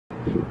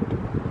Hello,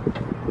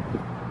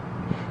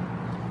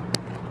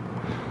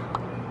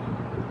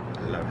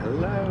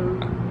 hello.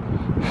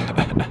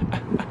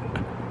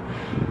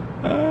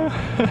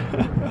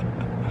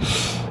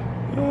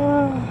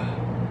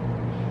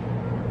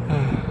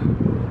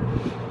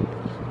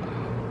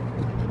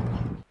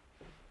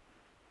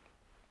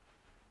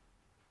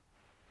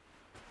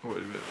 Wait a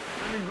minute.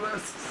 I need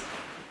glasses.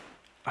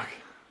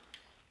 Okay.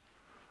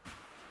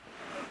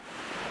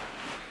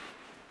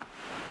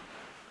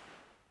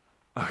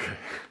 Okay.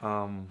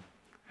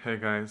 Hey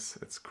guys,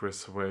 it's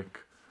ChrisAwake.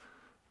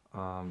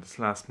 This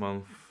last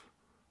month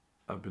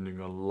I've been doing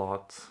a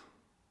lot.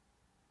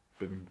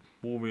 Been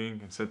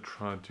moving,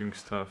 etc., doing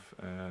stuff,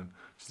 and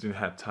just didn't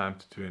have time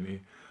to do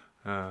any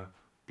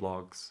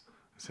blogs,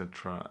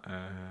 etc.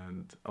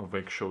 And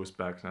Awake show is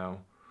back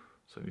now,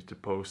 so I need to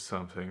post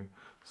something.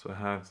 So I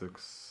have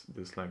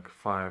this like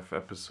 5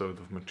 episodes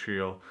of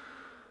material,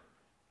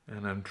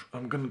 and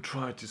I'm gonna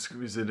try to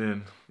squeeze it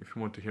in. If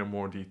you want to hear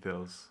more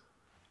details,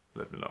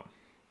 let me know.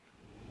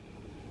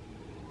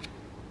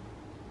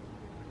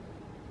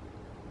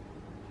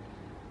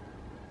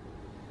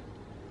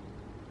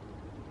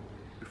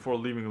 Before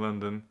leaving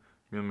London,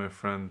 me and my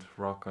friend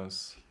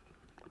Rakas,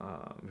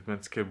 we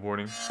went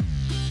skateboarding.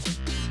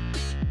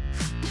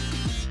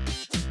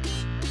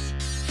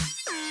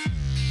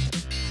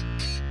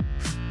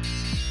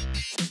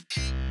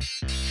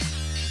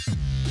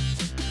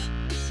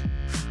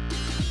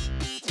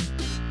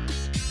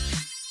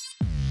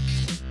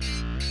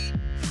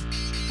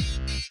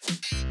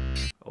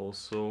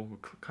 Also, we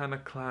kind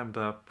of climbed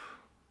up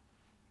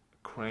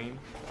a crane.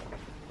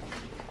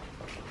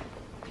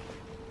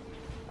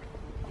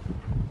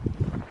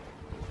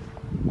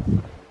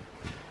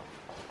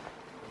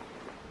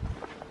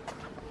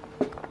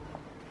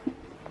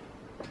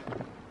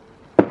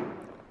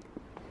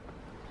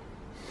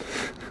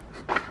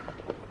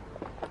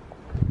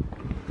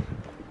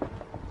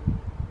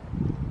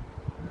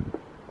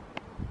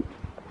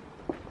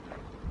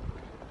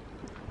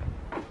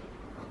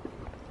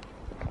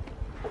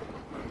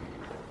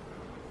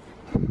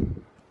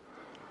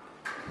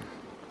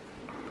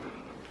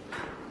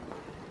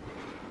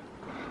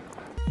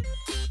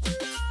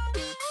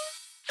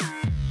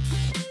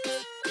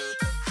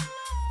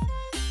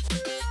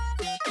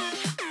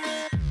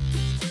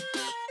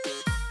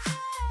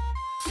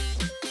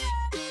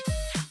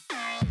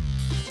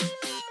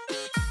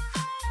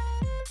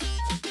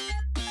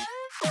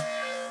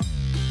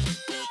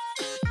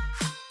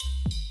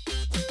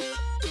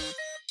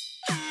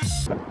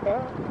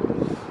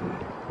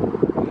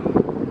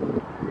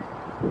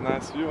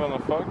 Nice view on the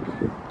fuck.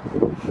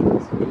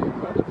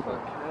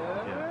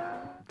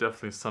 Yeah,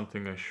 definitely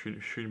something I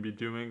shouldn't be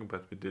doing,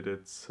 but we did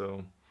it.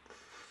 So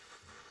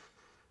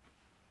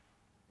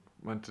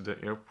went to the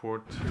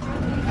airport.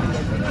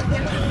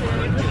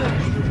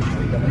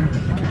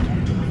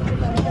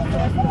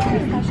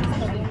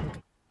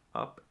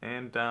 Up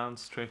and down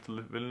straight to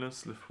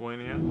Vilnius,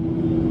 Lithuania.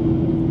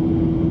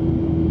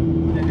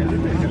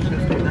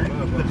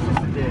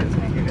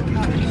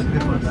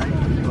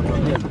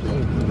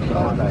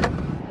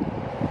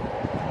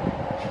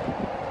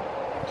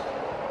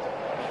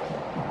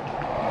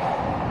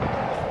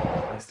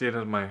 I stayed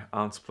at my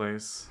aunt's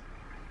place.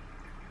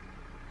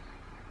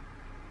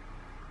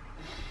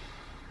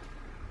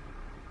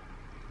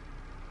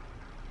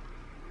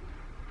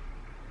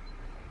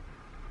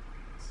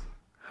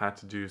 Had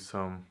to do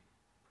some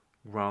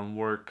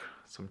groundwork,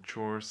 some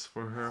chores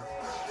for her.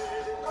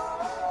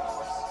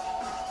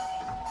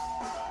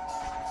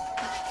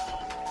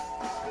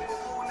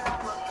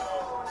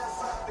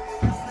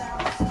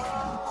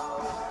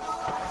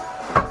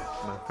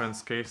 My friend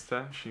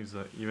Skesta, she's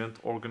an event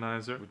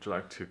organizer. Would you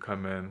like to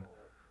come in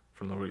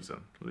for no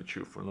reason, let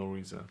you for no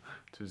reason,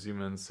 to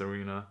Siemens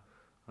Arena,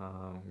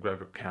 grab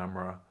your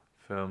camera,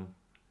 film,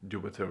 do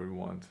whatever you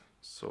want.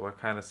 So I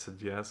kind of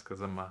said yes,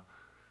 because I'm a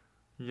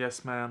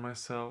yes man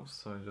myself,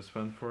 so I just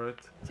went for it.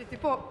 Čia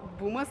tipo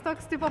bumas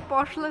toks tipo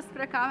pošlas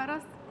prie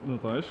kameros? Nu,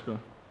 tai aišku.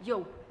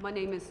 Yo, my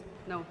name is...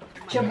 No.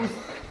 Čia bus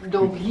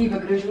daugybė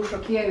gražių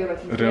šokėjų ir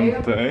atlikėjų.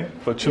 Rimtai?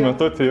 Pačiu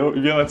metu atėjau,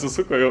 vieną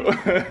atsisuko jau.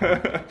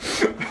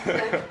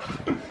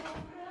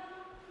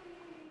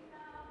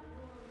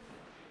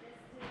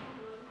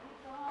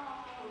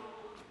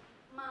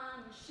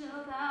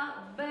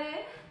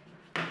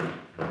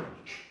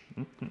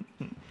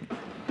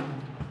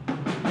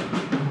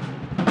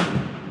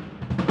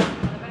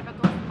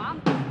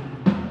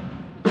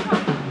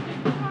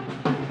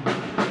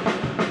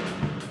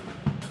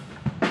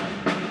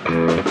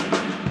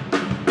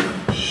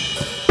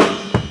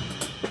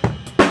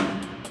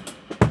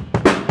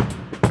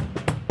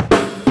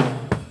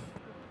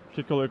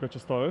 Kiek laiko čia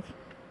stovit?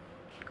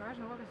 Ką,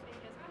 žinau, kokias...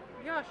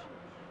 Jo, aš...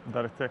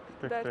 Dar tiek.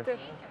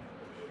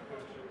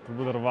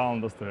 Turbūt dar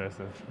valandą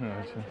stovėsit.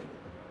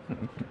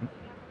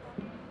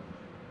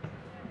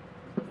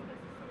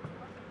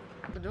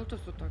 Kodėl tu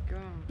su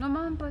tokiu? Nu,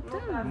 man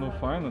patinka. Nu,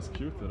 fainas,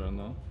 cute yra,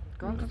 nu.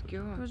 Koks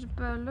cute?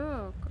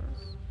 Pušbeliukas.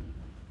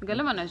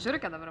 Gali mane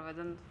žiurkę dabar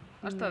vadinti.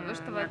 Aš tavo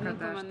vištą vadinu,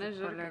 tu mane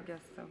žiurkę.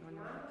 Kolegės savo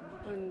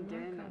nevadinu.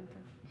 Undėnė.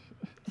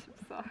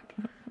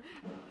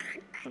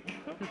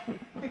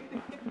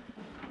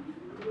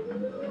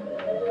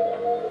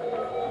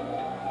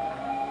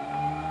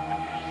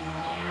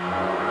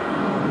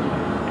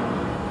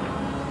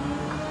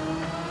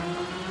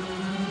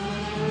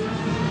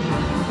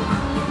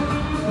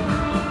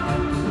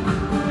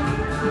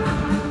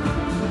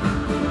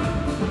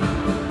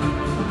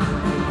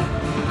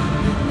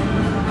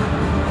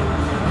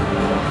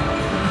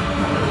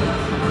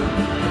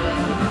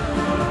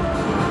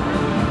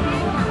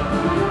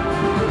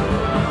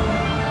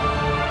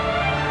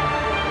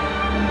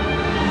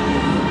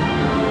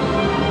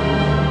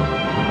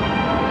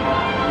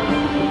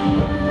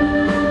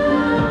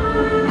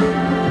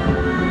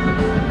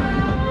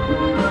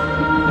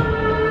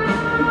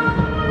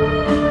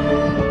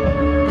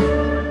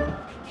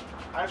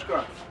 Aišku,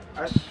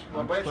 aš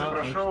labai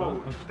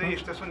atsiprašau, tai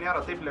iš tiesų nėra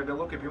taip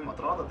legalu, kaip jums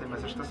atrodo, tai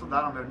mes iš tiesų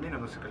darom ir mini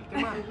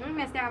nusikaltimą.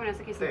 Mes niekam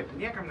nesakysim. Taip,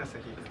 niekam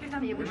nesakykite.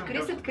 Jeigu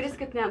iškrisit,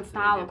 kriskit ne ant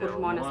stalo, kur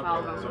žmonės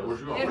valgo.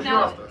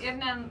 Ir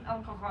ne ant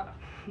alkoholio.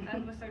 Ten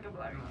bus irgi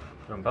blogai.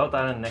 Trumpiau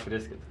tariant,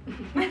 nekriskit.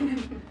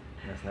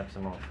 Nes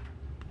neapsimoka.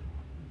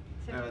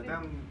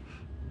 Ten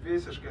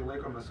visiškai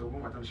laikome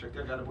saugumą, ten šiek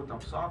tiek gali būti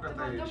tamsoka,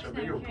 tai iš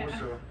abiejų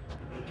pusių.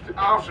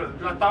 Aušas,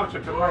 bet tau čia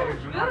pirmai,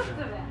 žinokit.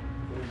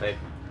 Taip.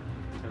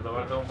 Ir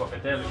dabar tavum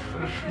kopėtėlį.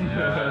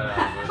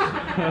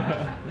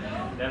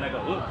 Ne,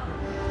 negalu.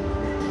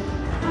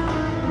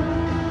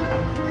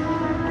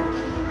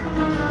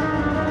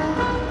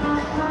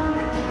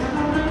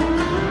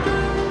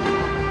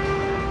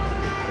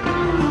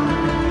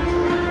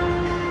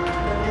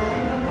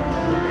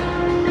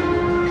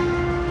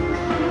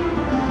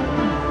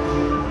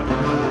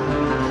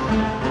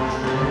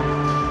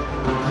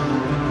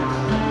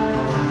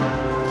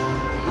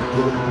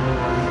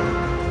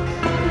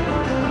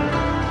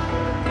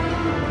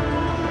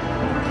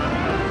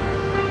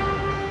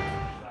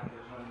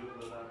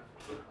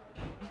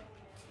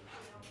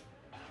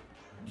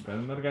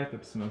 Gali mergaitę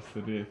apsimest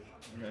turėti.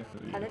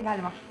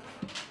 Galima.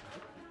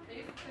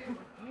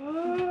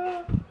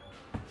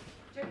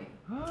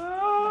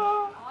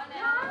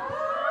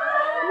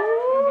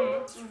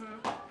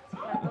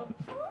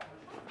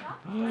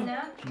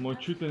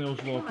 Močiutė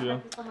neužmokėjo.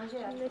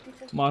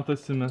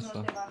 Matosi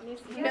mėsa.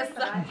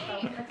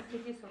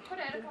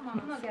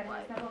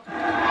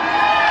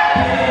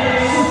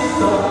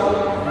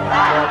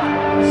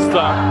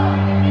 Stop.